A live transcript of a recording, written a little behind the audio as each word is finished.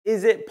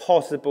Is it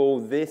possible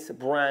this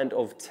brand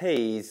of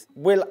tees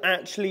will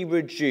actually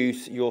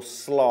reduce your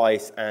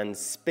slice and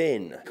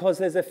spin? Because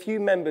there's a few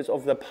members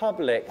of the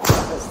public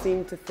that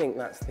seem to think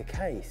that's the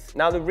case.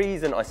 Now, the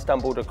reason I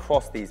stumbled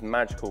across these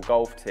magical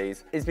golf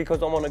tees is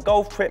because I'm on a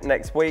golf trip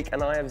next week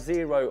and I have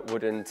 0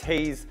 wooden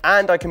tees,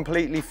 and I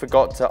completely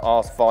forgot to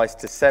ask Vice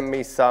to send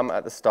me some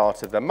at the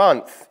start of the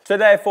month. So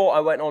therefore I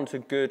went on to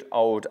good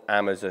old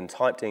Amazon,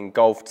 typed in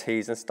golf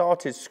tees and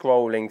started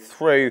scrolling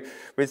through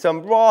with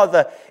some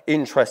rather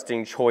interesting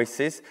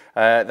choices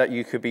that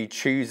you could be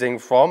choosing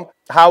from.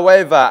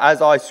 However,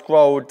 as I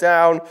scrolled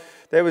down,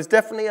 there was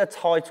definitely a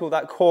title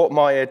that caught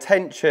my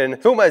attention.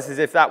 It's almost as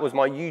if that was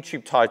my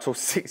YouTube title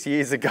 6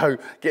 years ago.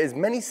 Get as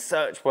many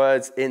search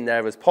words in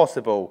there as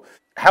possible.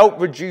 Help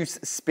reduce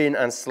spin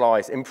and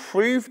slice.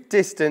 Improve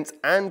distance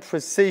and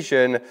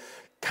precision.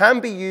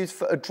 Can be used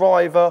for a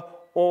driver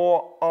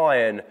or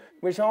iron,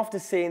 which after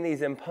seeing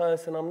these in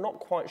person, I'm not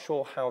quite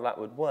sure how that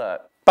would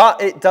work.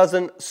 But it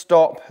doesn't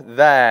stop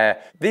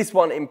there. This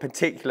one in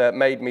particular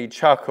made me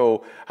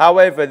chuckle.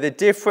 However, the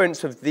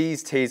difference of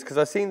these tees, because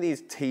I've seen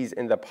these tees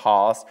in the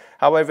past,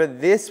 however,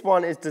 this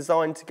one is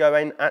designed to go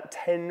in at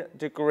 10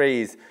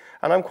 degrees.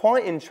 And I'm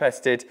quite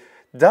interested,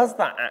 does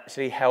that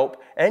actually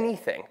help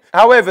anything?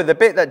 However, the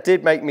bit that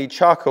did make me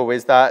chuckle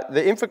is that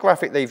the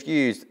infographic they've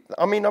used,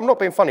 I mean, I'm not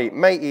being funny,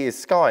 matey is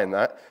sky in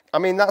that. I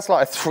mean, that's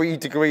like a 3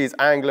 degrees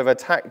angle of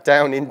attack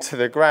down into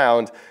the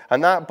ground,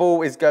 and that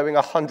ball is going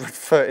 100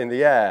 foot in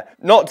the air.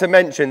 Not to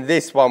mention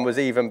this one was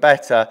even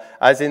better,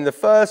 as in the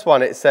first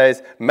one it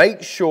says,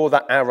 make sure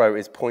that arrow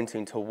is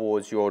pointing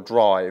towards your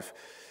drive.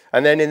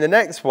 And then in the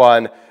next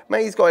one,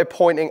 he's got it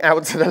pointing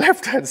out to the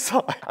left-hand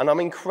side. And I'm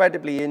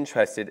incredibly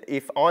interested,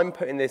 if I'm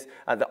putting this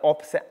at the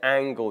opposite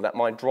angle that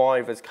my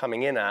driver's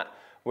coming in at,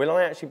 will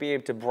I actually be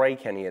able to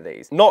break any of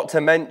these? Not to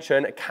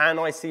mention, can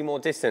I see more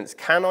distance?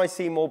 Can I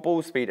see more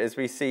ball speed as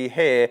we see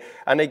here?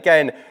 And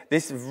again,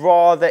 this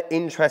rather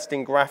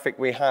interesting graphic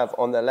we have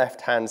on the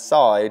left-hand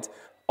side,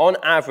 on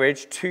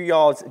average, 2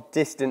 yards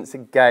distance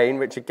gain,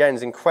 which again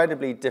is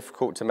incredibly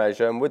difficult to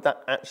measure. And would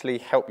that actually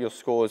help your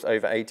scores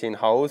over 18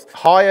 holes?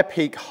 Higher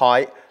peak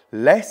height,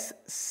 less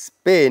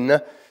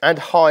spin, and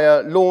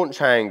higher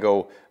launch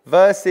angle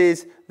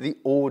versus the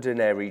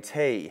ordinary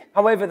tee.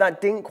 However,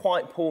 that didn't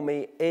quite pull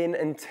me in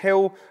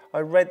until I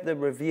read the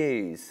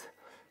reviews.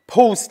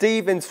 Paul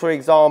Stevens, for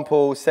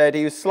example, said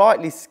he was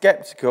slightly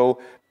skeptical,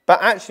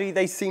 but actually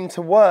they seem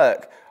to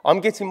work. I'm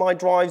getting my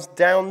drives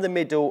down the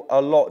middle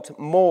a lot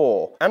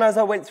more. And as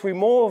I went through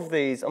more of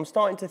these, I'm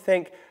starting to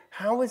think,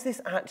 how is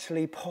this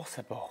actually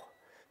possible?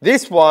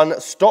 This one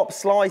stopped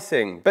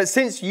slicing, but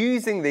since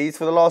using these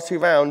for the last 2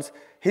 rounds,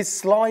 his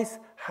slice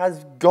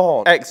has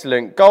gone.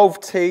 Excellent. Golf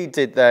tee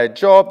did their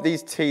job.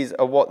 These tees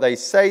are what they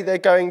say they're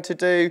going to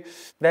do.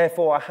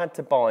 Therefore, I had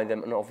to buy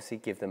them and obviously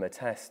give them a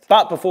test.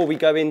 But before we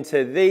go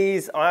into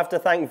these, I have to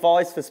thank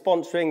Vice for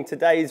sponsoring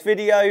today's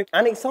video.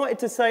 And excited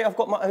to say I've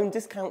got my own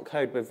discount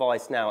code with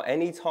Vice now.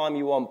 Anytime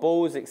you want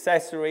balls,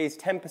 accessories,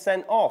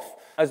 10% off,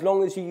 as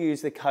long as you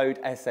use the code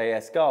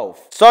SASGOLF.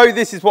 So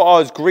this is what I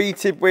was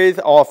greeted with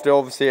after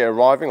obviously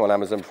arriving on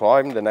Amazon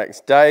Prime the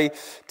next day.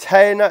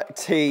 10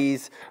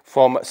 tees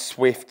from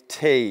Swift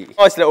Tee.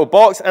 Nice little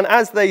box, and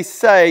as they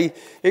say,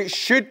 it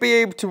should be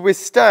able to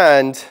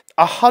withstand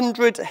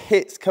 100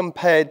 hits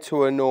compared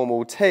to a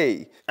normal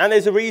tee. And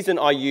there's a reason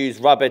I use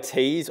rubber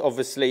tees,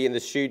 obviously, in the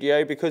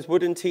studio, because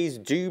wooden tees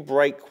do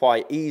break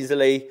quite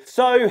easily.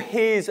 So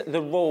here's the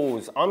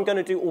rules. I'm going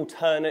to do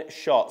alternate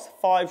shots,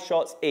 5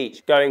 shots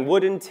each, going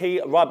wooden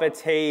tee, rubber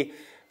tee,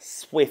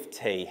 Swift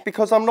tee.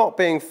 Because I'm not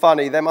being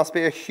funny, there must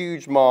be a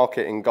huge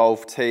market in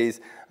golf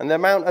tees, and the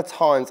amount of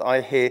times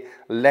I hear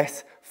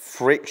less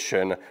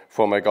friction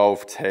from a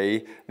golf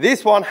tee,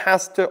 this one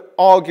has to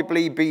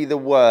arguably be the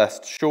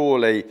worst,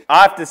 surely.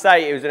 I have to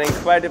say it was an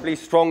incredibly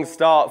strong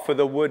start for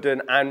the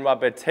wooden and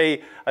rubber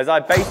tee, as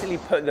I basically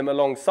put them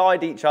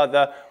alongside each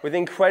other with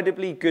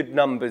incredibly good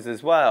numbers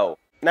as well.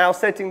 Now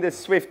setting the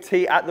Swift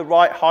tee at the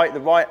right height,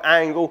 the right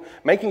angle,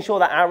 making sure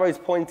that arrow's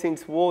pointing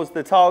towards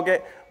the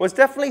target was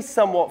definitely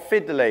somewhat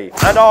fiddly.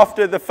 And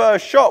after the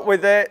first shot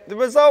with it, the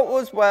result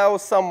was, well,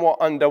 somewhat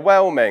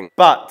underwhelming.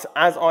 But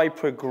as I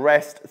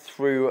progressed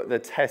through the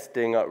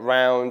testing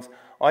rounds,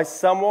 I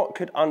somewhat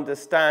could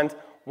understand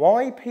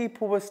why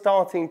people were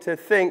starting to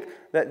think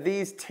that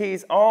these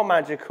tees are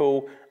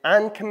magical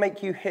and can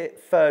make you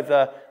hit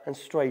further and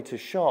straighter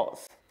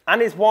shots.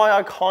 And it's why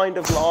I kind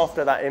of laughed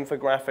at that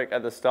infographic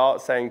at the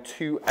start saying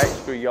 2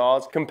 extra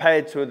yards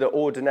compared to the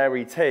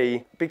ordinary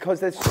tee, because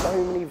there's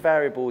so many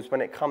variables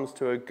when it comes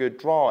to a good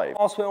drive.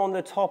 Whilst we're on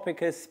the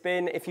topic of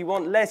spin, if you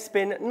want less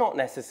spin, not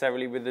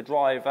necessarily with the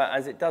driver,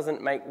 as it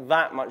doesn't make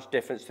that much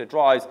difference to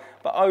drives,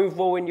 but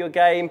overall in your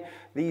game,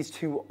 these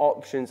 2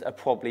 options are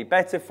probably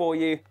better for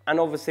you. And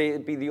obviously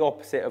it'd be the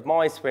opposite of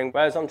my swing,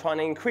 whereas I'm trying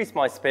to increase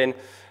my spin,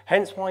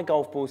 hence why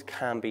golf balls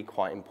can be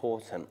quite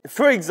important.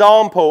 For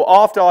example,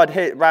 after I'd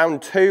hit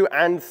round 2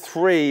 and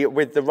 3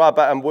 with the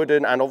rubber and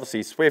wooden and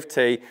obviously Swift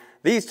tee,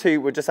 These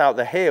two were just out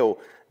the heel.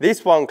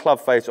 This one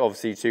club face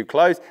obviously too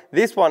close.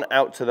 This one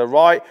out to the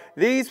right.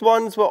 These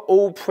ones were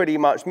all pretty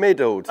much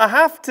middled. I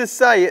have to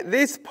say at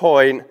this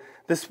point,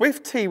 the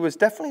Swift tee was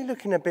definitely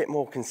looking a bit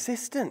more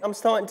consistent. I'm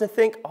starting to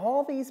think,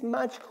 are these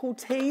magical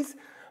tees?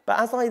 But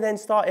as I then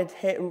started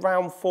hitting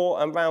round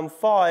 4 and round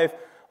 5,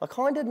 I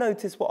kind of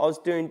noticed what I was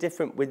doing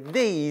different with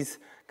these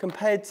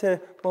compared to,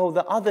 well,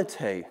 the other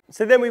two.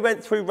 So then we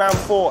went through round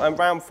 4 and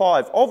round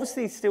 5,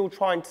 obviously still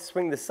trying to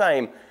swing the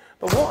same.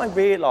 But what I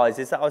realised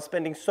is that I was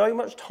spending so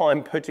much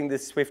time putting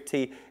this Swift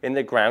tee in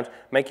the ground,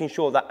 making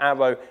sure that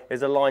arrow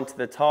is aligned to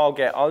the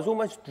target. I was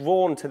almost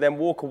drawn to then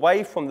walk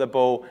away from the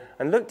ball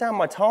and look down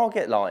my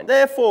target line.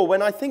 Therefore,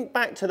 when I think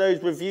back to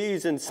those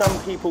reviews and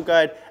some people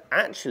going,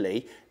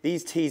 actually,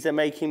 these tees are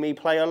making me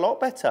play a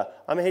lot better.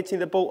 I'm hitting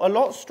the ball a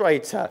lot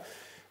straighter.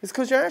 It's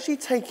because you're actually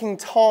taking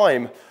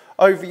time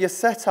over your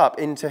setup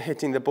into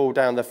hitting the ball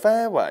down the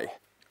fairway.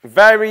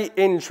 Very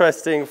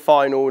interesting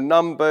final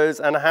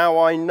numbers and how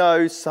I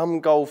know some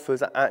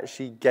golfers are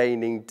actually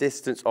gaining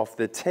distance off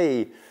the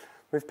tee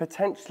with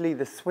potentially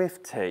the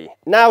Swift tee.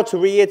 Now to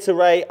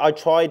reiterate, I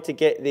tried to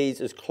get these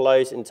as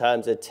close in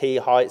terms of tee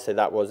height, so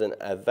that wasn't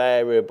a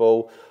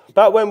variable.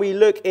 But when we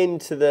look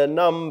into the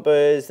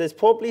numbers, there's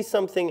probably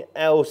something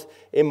else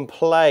in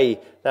play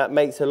that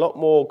makes a lot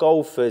more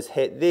golfers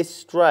hit this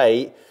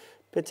straight,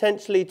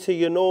 potentially to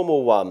your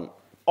normal one.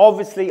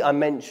 Obviously, I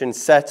mentioned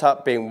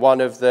setup being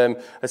one of them,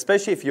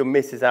 especially if your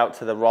miss is out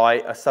to the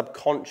right. A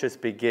subconscious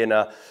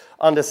beginner,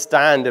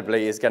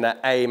 understandably, is going to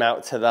aim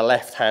out to the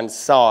left-hand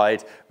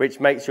side, which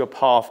makes your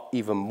path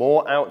even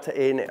more out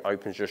to in. It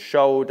opens your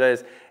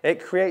shoulders.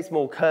 It creates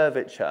more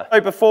curvature.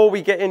 So before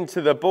we get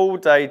into the ball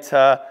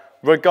data,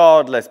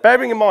 regardless,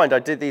 bearing in mind I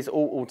did these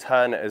all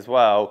alternate as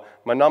well,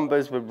 my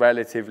numbers were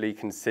relatively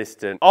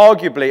consistent.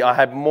 Arguably, I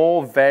had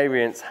more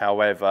variance,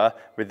 however,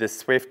 with the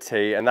Swift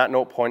tee, and that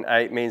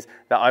 0.8 means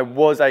that I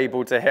was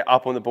able to hit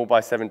up on the ball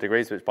by 7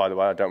 degrees, which, by the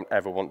way, I don't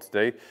ever want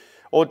to do,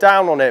 or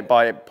down on it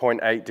by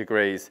 0.8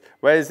 degrees,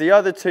 whereas the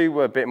other two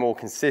were a bit more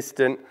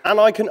consistent. And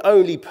I can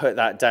only put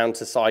that down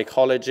to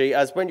psychology,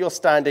 as when you're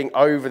standing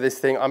over this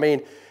thing, I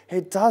mean,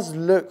 it does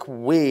look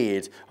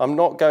weird, I'm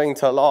not going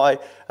to lie,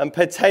 and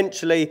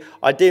potentially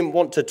I didn't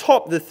want to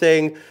top the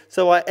thing,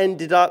 so I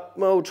ended up,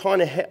 well, trying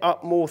to hit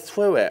up more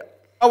through it.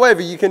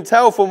 However, you can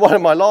tell from one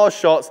of my last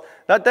shots,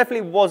 that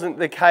definitely wasn't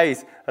the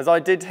case, as I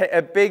did hit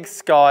a big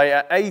sky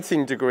at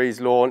 18 degrees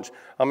launch.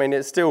 I mean,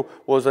 it still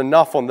was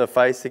enough on the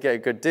face to get a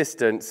good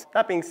distance.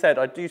 That being said,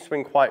 I do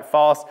swing quite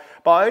fast,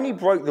 but I only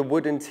broke the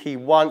wooden tee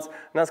once, and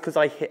that's because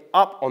I hit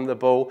up on the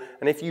ball.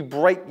 And if you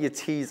break your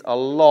tees a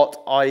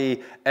lot,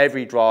 i.e.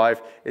 every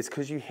drive, it's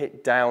because you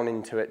hit down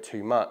into it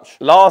too much.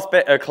 Last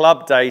bit of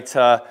club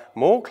data,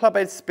 more club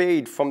head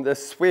speed from the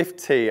Swift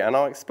tee, and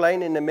I'll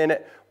explain in a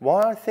minute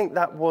why I think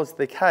that was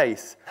the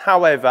case.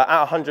 However, at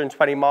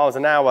 120 miles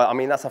an hour, I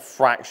mean, that's a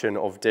fraction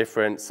of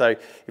difference. So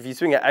if you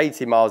swing at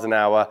 80 miles an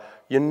hour,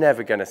 you're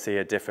never going to see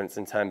a difference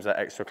in terms of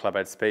extra club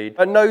head speed.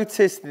 But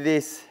notice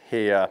this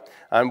here,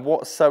 and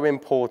what's so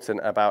important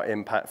about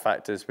impact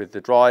factors with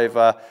the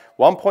driver: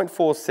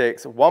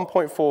 1.46,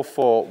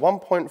 1.44,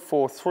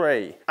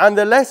 1.43. And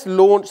the less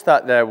launch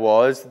that there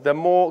was, the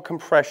more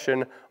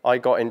compression I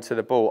got into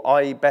the ball,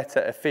 i.e.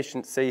 better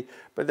efficiency,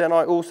 but then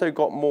I also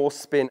got more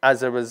spin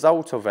as a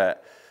result of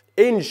it.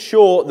 In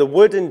short, the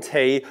wooden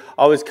tee,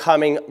 I was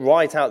coming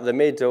right out the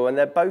middle, and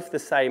they're both the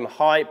same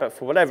height, but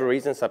for whatever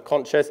reason,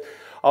 subconscious,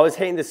 I was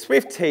hitting the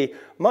Swift tee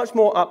much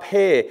more up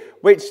here,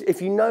 which,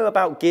 if you know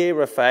about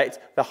gear effect,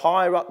 the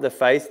higher up the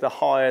face, the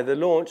higher the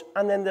launch,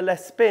 and then the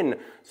less spin.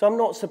 So I'm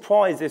not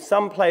surprised if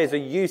some players are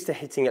used to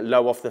hitting it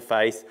low off the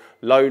face,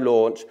 low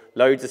launch,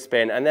 loads of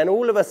spin, and then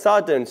all of a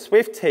sudden,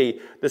 Swift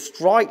tee, the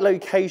strike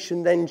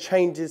location then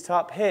changes to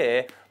up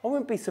here. I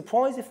wouldn't be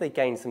surprised if they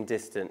gain some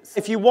distance.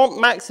 If you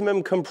want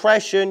maximum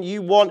compression,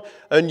 you want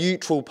a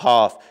neutral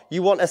path.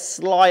 You want a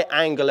slight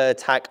angular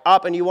attack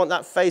up, and you want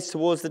that face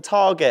towards the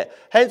target.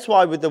 Hence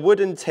why with the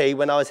wooden tee,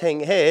 when I was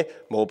hitting here,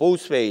 more ball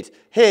speed.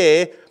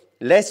 Here,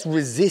 less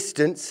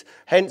resistance,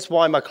 hence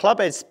why my club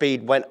head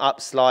speed went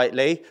up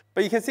slightly.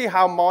 But you can see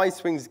how my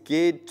swing's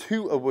geared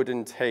to a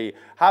wooden tee.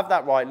 Have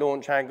that right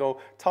launch angle,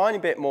 tiny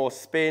bit more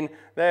spin,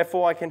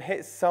 therefore I can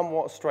hit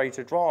somewhat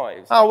straighter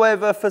drives.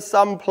 However, for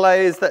some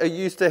players that are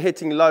used to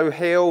hitting low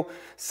heel,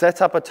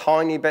 set up a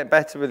tiny bit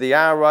better with the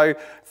arrow,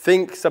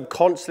 think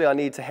subconsciously I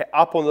need to hit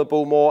up on the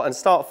ball more and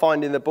start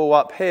finding the ball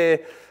up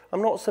here,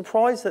 I'm not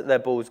surprised that their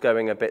ball's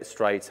going a bit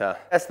straighter.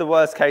 That's the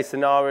worst case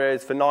scenario.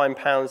 Is for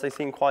 £9, they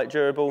seem quite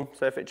durable.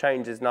 So if it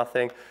changes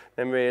nothing,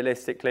 then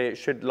realistically it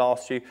should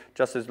last you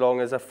just as long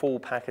as a full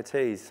pack of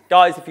tees.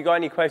 Guys, if you've got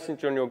any questions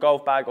during your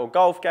golf bag or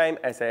golf game,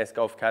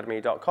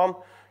 sasgolfacademy.com.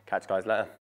 Catch you guys later.